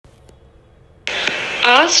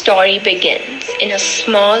Our story begins in a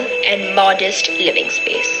small and modest living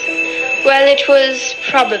space. Well, it was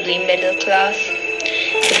probably middle class.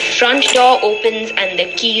 The front door opens and the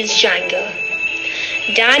keys jangle.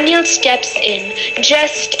 Daniel steps in,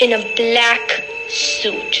 dressed in a black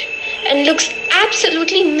suit, and looks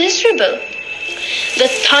absolutely miserable. The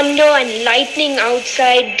thunder and lightning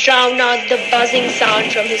outside drown out the buzzing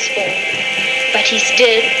sound from his phone, but he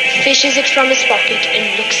still fishes it from his pocket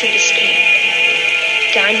and looks at the screen.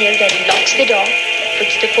 Daniel then locks the door,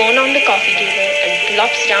 puts the phone on the coffee table, and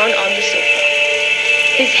plops down on the sofa,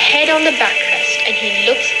 his head on the backrest, and he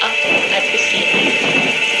looks up at the ceiling.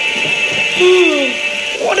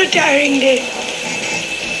 What a tiring day.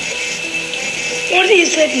 What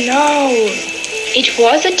is it now? It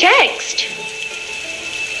was a text.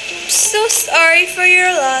 So sorry for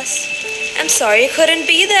your loss. I'm sorry you couldn't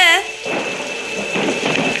be there.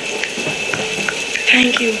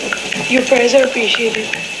 Thank you. Your prayers are appreciated.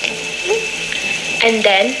 And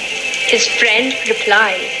then his friend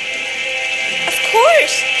replied. Of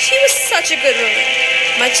course. She was such a good woman.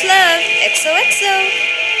 Much love. XOXO.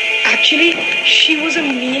 Actually, she was a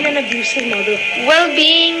mean and abusive mother. Well,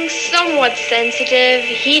 being somewhat sensitive,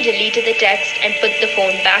 he deleted the text and put the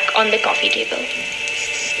phone back on the coffee table.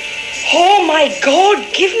 Oh my God,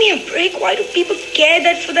 give me a break. Why do people care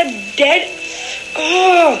that for that dead?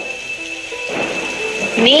 Oh.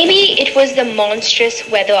 Maybe it was the monstrous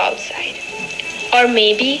weather outside. Or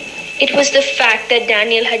maybe it was the fact that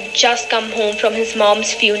Daniel had just come home from his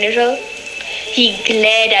mom's funeral. He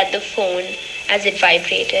glared at the phone as it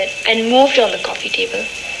vibrated and moved on the coffee table.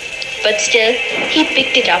 But still, he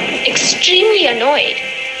picked it up, extremely annoyed.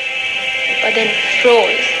 But then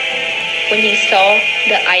froze when he saw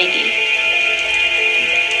the ID.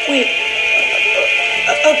 Wait,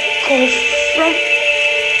 a call from...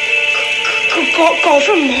 Call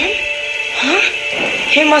from Mom? Huh?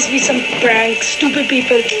 Here must be some prank, stupid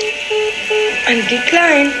people. And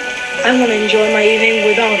decline. I want to enjoy my evening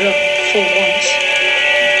without her for once.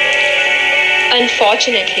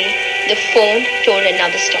 Unfortunately, the phone told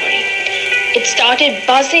another story. It started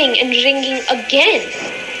buzzing and ringing again.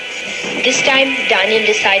 This time, Daniel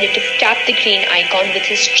decided to tap the green icon with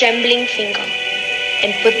his trembling finger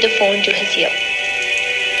and put the phone to his ear.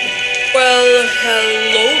 Well,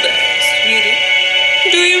 hello there, sweetie.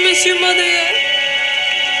 Do you miss your mother yet?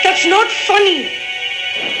 That's not funny.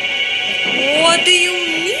 What do you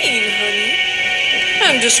mean, honey?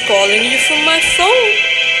 I'm just calling you from my phone.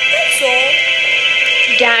 That's all.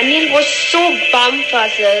 Daniel was so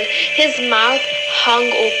bum-puzzled. His mouth hung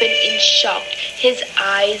open in shock. His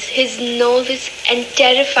eyes, his nervous and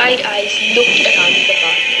terrified eyes looked around the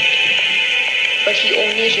apartment. But he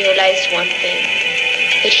only realized one thing,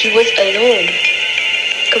 that he was alone.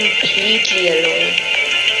 Completely alone.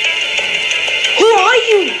 Who are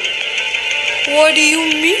you? What do you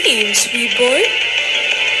mean, sweet boy?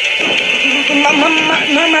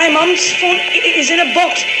 My mom's phone is in a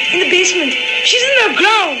box in the basement. She's in the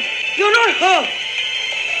ground. You're not her.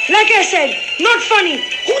 Like I said, not funny.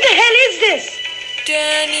 Who the hell is this?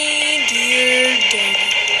 Danny, dear Danny.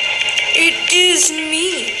 It is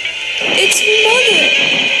me. It's Mother.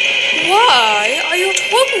 Why are you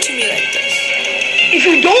talking to me like this? If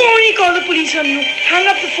you don't want me to call the police on you, hang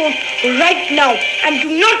up the phone right now and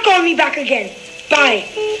do not call me back again. Bye.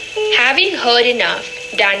 Having heard enough,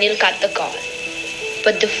 Daniel cut the call.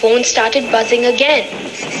 But the phone started buzzing again.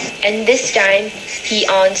 And this time, he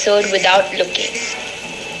answered without looking.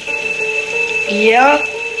 Yeah?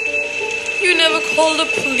 You never called the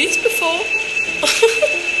police before?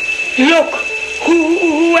 Look,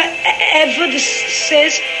 whoever this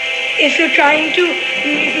says, if you're trying to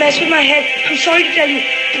mess with my head, I'm sorry to tell you,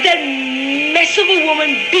 but that mess of a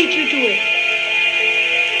woman beat you to it.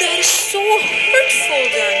 That is so hurtful,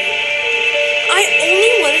 Danny. I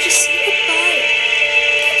only wanted to say goodbye.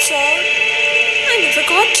 That's all. I never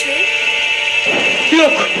got to.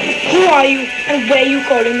 Look, who are you and where are you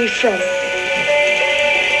calling me from?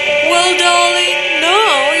 Well, darling,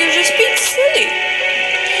 now you're just being silly.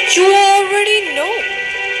 You already know.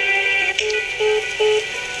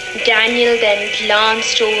 Daniel then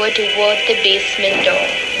glanced over toward the basement door.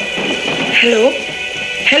 Hello?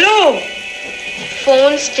 Hello?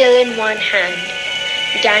 Phone still in one hand,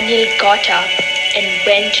 Daniel got up and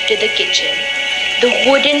went to the kitchen, the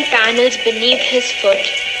wooden panels beneath his foot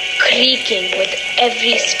creaking with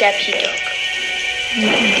every step he took.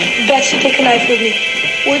 Betsy, take a knife with me.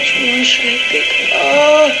 Which one should I pick?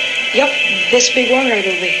 Yep, this big one right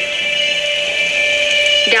away.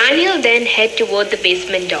 Daniel then headed toward the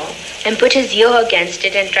basement door and put his ear against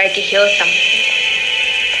it and tried to hear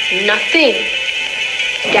something. Nothing.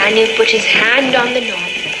 Daniel put his hand on the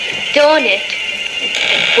knob, turned it,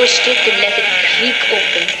 and pushed it to let it creak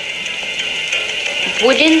open.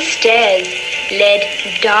 Wooden stairs led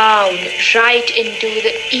down right into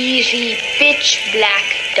the eerie, pitch-black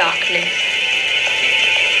darkness.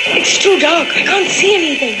 It's too dark. I can't see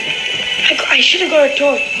anything. I should have got a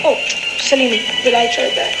torch. Oh, silly me. The lights are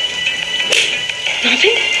there.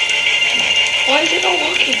 Nothing? Why is it not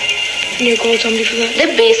working? Can you call somebody for that?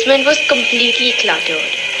 The basement was completely cluttered.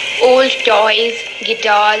 Old toys,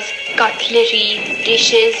 guitars, cutlery,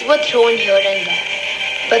 dishes were thrown here and there.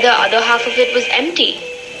 But the other half of it was empty.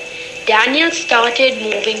 Daniel started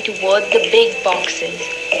moving toward the big boxes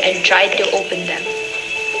and tried to open them.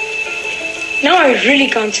 Now I really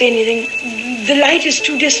can't see anything. The light is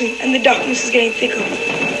too distant and the darkness is getting thicker.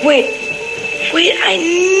 Wait, I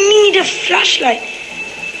need a flashlight.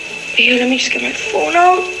 Here, let me just get my phone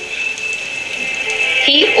out.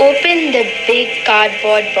 He opened the big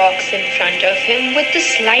cardboard box in front of him with a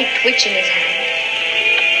slight twitch in his hand,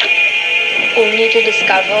 only to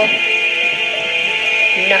discover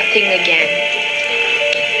nothing again.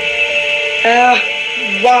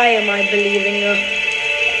 Why am I believing a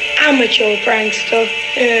amateur prankster?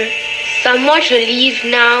 Somewhat relieved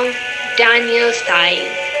now, Daniel sighed.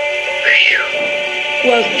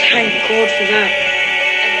 Well, thank God for that.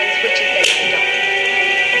 And then switches the light off.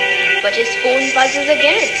 But his phone buzzes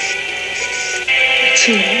again. It's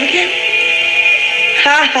Mom again?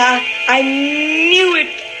 Ha! I knew it.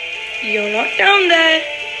 You're not down there.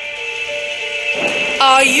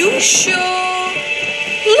 Are you sure?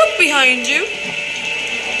 Look behind you.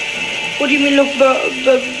 What do you mean, look,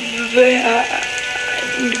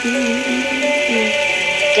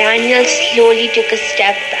 Daniel slowly took a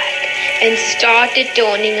step back and started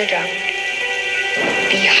turning around.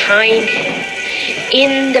 Behind him,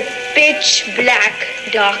 in the pitch black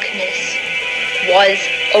darkness, was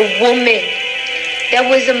a woman. There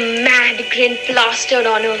was a mad grin plastered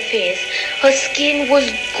on her face. Her skin was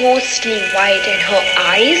ghostly white and her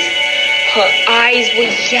eyes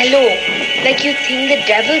were yellow, like you think the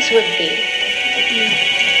devil's would be.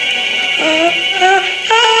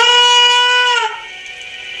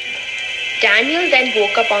 Daniel then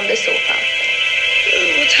woke up on the sofa.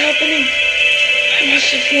 What's happening? I must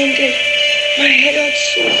have fainted. My head hurts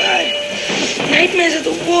so bad. Nightmares are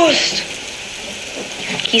the worst.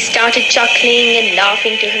 He started chuckling and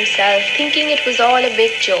laughing to himself, thinking it was all a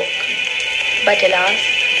big joke. But alas,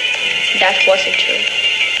 that wasn't true.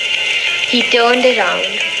 He turned around,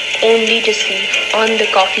 only to see on the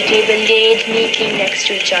coffee table laid neatly next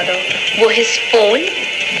to each other were his phone,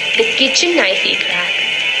 the kitchen knife he cracked,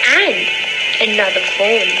 and another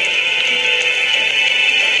phone.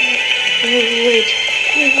 Wait,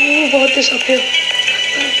 who brought this up here?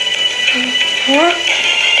 Huh?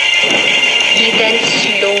 He then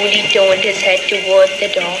slowly turned his head toward the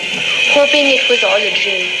door, hoping it was all a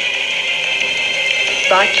dream.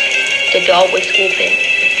 But the door was open.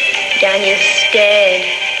 Daniel stared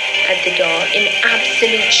at the door in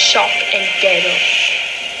absolute shock and terror.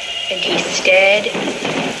 And he stared,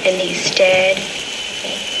 and he stared,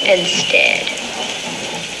 and stared.